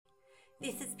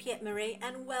This is Piet Marie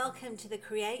and welcome to the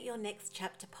Create Your Next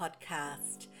Chapter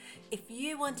podcast. If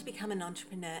you want to become an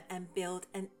entrepreneur and build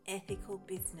an ethical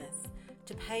business,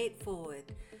 to pay it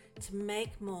forward, to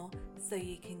make more so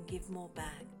you can give more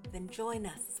back, then join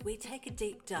us as we take a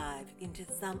deep dive into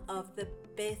some of the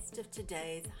best of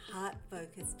today's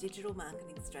heart-focused digital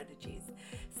marketing strategies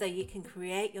so you can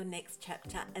create your next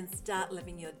chapter and start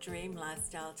living your dream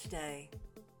lifestyle today.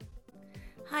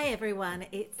 Hi everyone,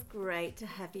 it's great to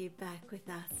have you back with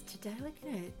us. Today we're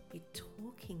going to be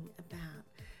talking about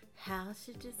how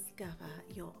to discover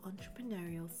your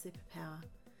entrepreneurial superpower.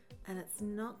 And it's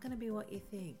not going to be what you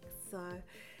think. So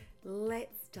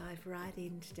let's dive right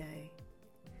in today.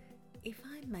 If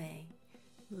I may,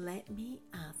 let me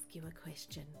ask you a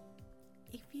question.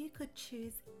 If you could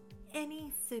choose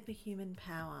any superhuman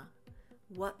power,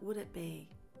 what would it be?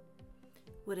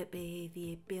 Would it be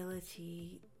the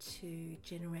ability to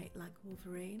generate like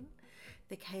Wolverine,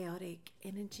 the chaotic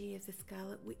energy of the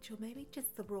Scarlet Witch, or maybe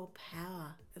just the raw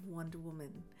power of Wonder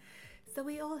Woman? So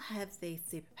we all have these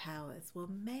superpowers. Well,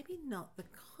 maybe not the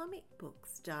comic book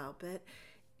style, but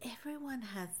everyone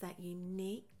has that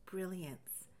unique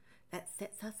brilliance that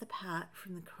sets us apart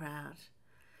from the crowd.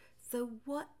 So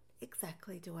what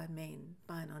exactly do I mean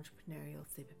by an entrepreneurial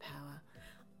superpower?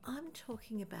 I'm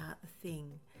talking about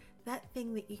that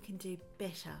thing that you can do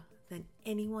better than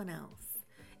anyone else.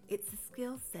 It's a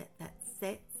skill set that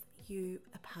sets you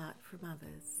apart from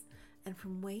others and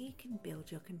from where you can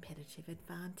build your competitive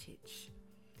advantage.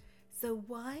 So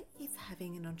why is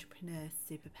having an entrepreneur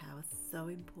superpower so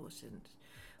important?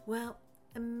 Well,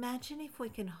 imagine if we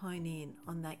can hone in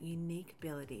on that unique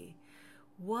ability.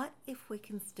 What if we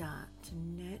can start to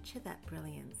nurture that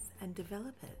brilliance and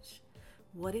develop it?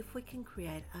 What if we can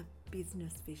create a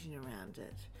business vision around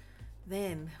it?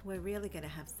 Then we're really going to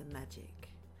have some magic.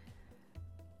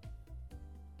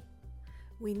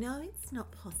 We know it's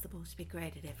not possible to be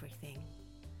great at everything.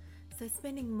 So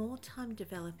spending more time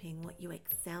developing what you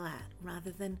excel at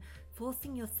rather than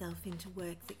forcing yourself into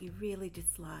work that you really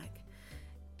dislike,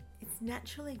 it's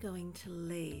naturally going to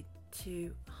lead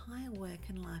to higher work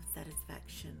and life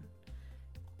satisfaction.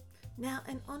 Now,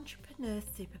 an entrepreneur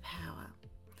superpower,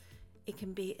 it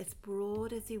can be as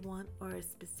broad as you want or as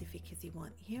specific as you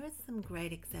want. Here are some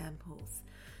great examples.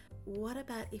 What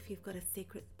about if you've got a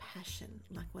secret passion,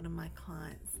 like one of my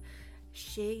clients?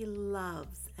 She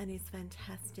loves and is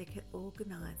fantastic at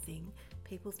organising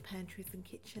people's pantries and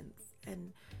kitchens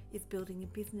and is building a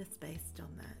business based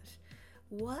on that.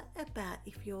 What about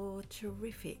if you're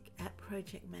terrific at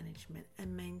project management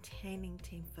and maintaining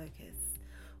team focus?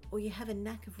 Or you have a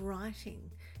knack of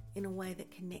writing in a way that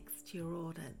connects to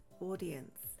your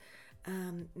audience.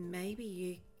 Maybe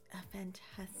you are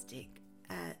fantastic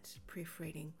at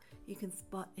proofreading. You can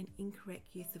spot an incorrect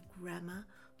use of grammar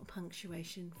or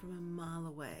punctuation from a mile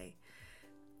away.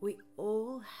 We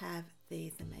all have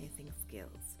these amazing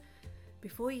skills.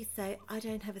 Before you say, I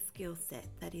don't have a skill set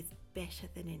that is better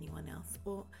than anyone else,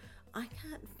 or I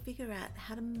can't figure out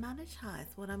how to monetize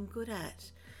what I'm good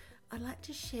at, I'd like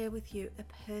to share with you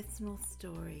a personal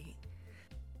story.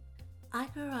 I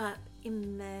grew up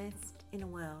immersed in a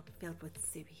world filled with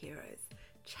superheroes.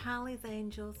 Charlie's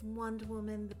Angels, Wonder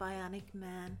Woman, the Bionic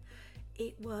Man.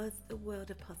 It was a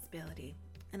world of possibility.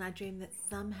 And I dreamed that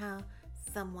somehow,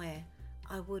 somewhere,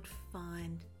 I would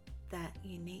find that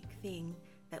unique thing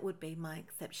that would be my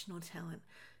exceptional talent.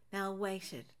 Now I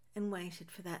waited and waited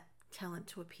for that talent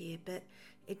to appear, but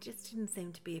it just didn't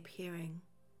seem to be appearing.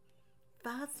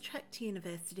 Fast track to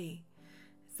university.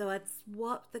 So I'd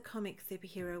swapped the comic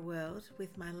superhero world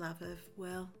with my love of,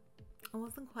 well, I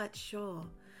wasn't quite sure.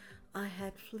 I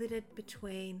had flitted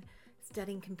between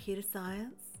studying computer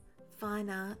science, fine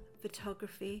art,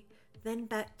 photography, then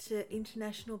back to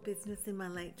international business in my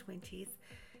late 20s.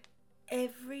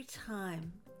 Every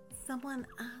time someone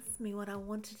asked me what I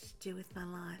wanted to do with my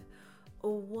life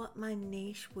or what my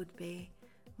niche would be,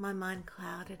 my mind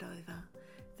clouded over.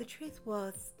 The truth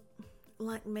was,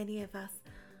 like many of us,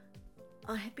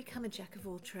 I had become a jack of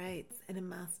all trades and a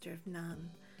master of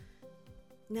none.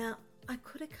 Now, I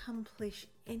could accomplish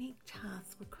any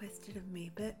task requested of me,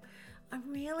 but I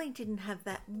really didn't have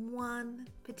that one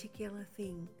particular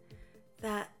thing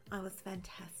that I was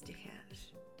fantastic at.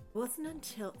 It wasn't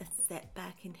until a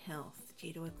setback in health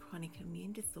due to a chronic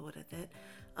immune disorder that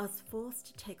I was forced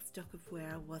to take stock of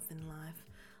where I was in life.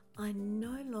 I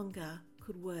no longer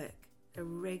could work a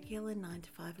regular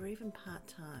 9-to-5 or even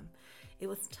part-time. It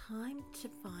was time to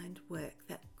find work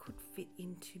that could fit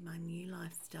into my new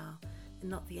lifestyle and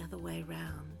not the other way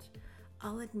around.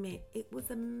 I'll admit it was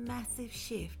a massive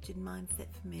shift in mindset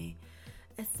for me,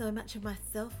 as so much of my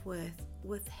self-worth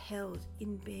was held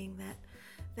in being that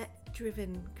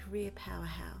work-driven career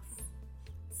powerhouse.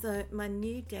 So my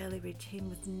new daily routine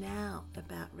was now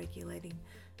about regulating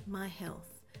my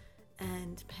health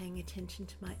and paying attention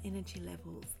to my energy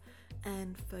levels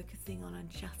and focusing on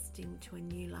adjusting to a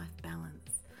new life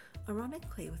balance.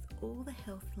 Ironically, with all the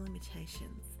health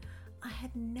limitations, I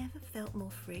had never felt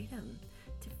more freedom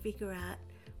to figure out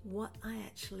what I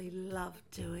actually loved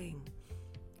doing.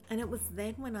 And it was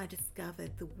then when I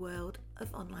discovered the world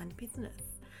of online business,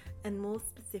 and more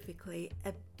specifically,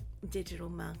 digital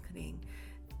marketing.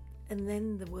 And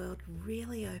then the world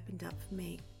really opened up for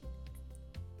me.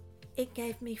 It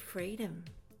gave me freedom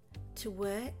to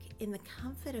work in the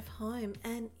comfort of home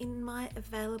and in my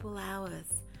available hours,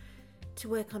 to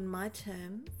work on my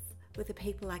terms with the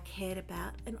people I cared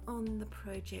about and on the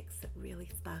projects that really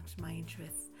sparked my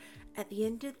interest. At the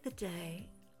end of the day,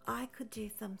 I could do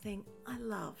something I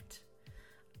loved.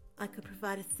 I could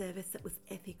provide a service that was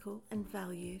ethical and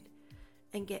valued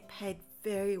and get paid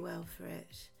very well for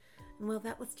it. And well,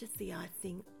 that was just the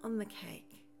icing on the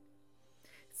cake.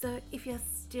 So if you're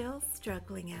still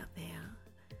struggling out there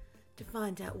to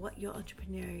find out what your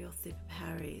entrepreneurial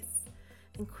superpower is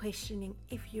and questioning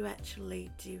if you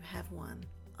actually do have one,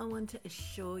 I want to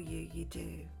assure you you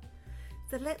do.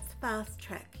 So let's fast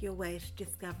track your way to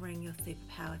discovering your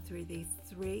superpower through these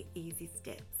 3 easy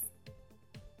steps.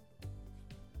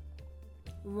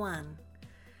 1.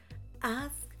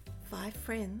 Ask 5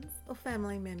 friends or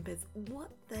family members what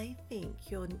they think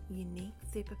your unique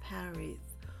superpower is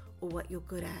or what you're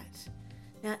good at.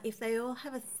 Now, if they all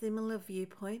have a similar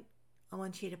viewpoint, I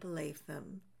want you to believe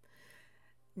them.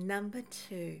 Number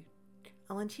 2,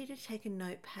 I want you to take a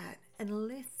notepad and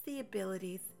list the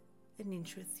abilities and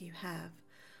interests you have.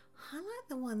 Highlight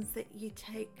the ones that you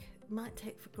might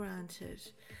take for granted,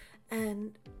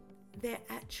 and they're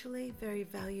actually very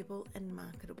valuable and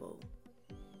marketable.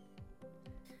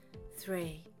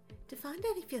 3, to find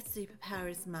out if your superpower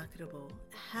is marketable,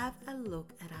 have a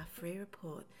look at our free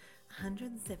report,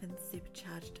 107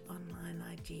 Supercharged Online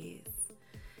Ideas.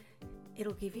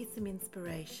 It'll give you some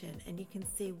inspiration and you can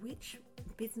see which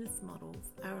business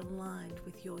models are aligned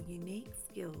with your unique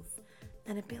skills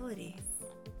and abilities.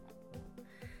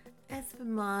 As for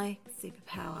my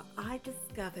superpower, I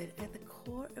discovered at the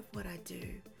core of what I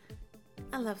do,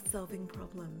 I love solving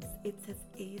problems. It's as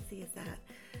easy as that.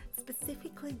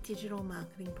 Specifically digital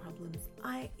marketing problems.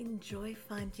 I enjoy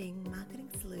finding marketing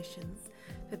solutions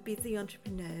for busy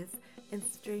entrepreneurs and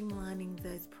streamlining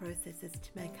those processes to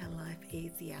make our life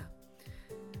easier.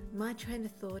 My train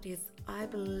of thought is I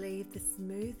believe the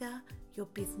smoother your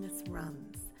business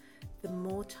runs, the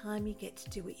more time you get to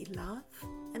do what you love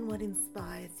and what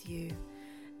inspires you.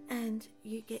 And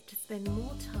you get to spend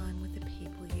more time with the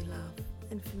people you love.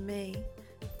 And for me,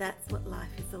 that's what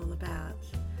life is all about.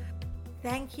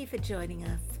 Thank you for joining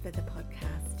us for the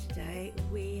podcast today.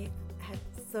 We are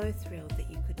so thrilled that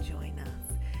you could join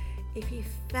us. If you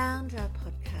found our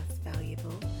podcast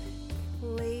valuable,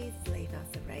 please leave us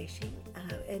a rating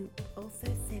and also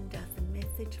send us a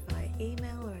message via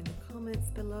email or in the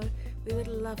comments below. We would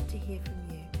love to hear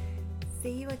from you.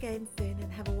 See you again soon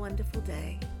and have a wonderful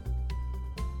day.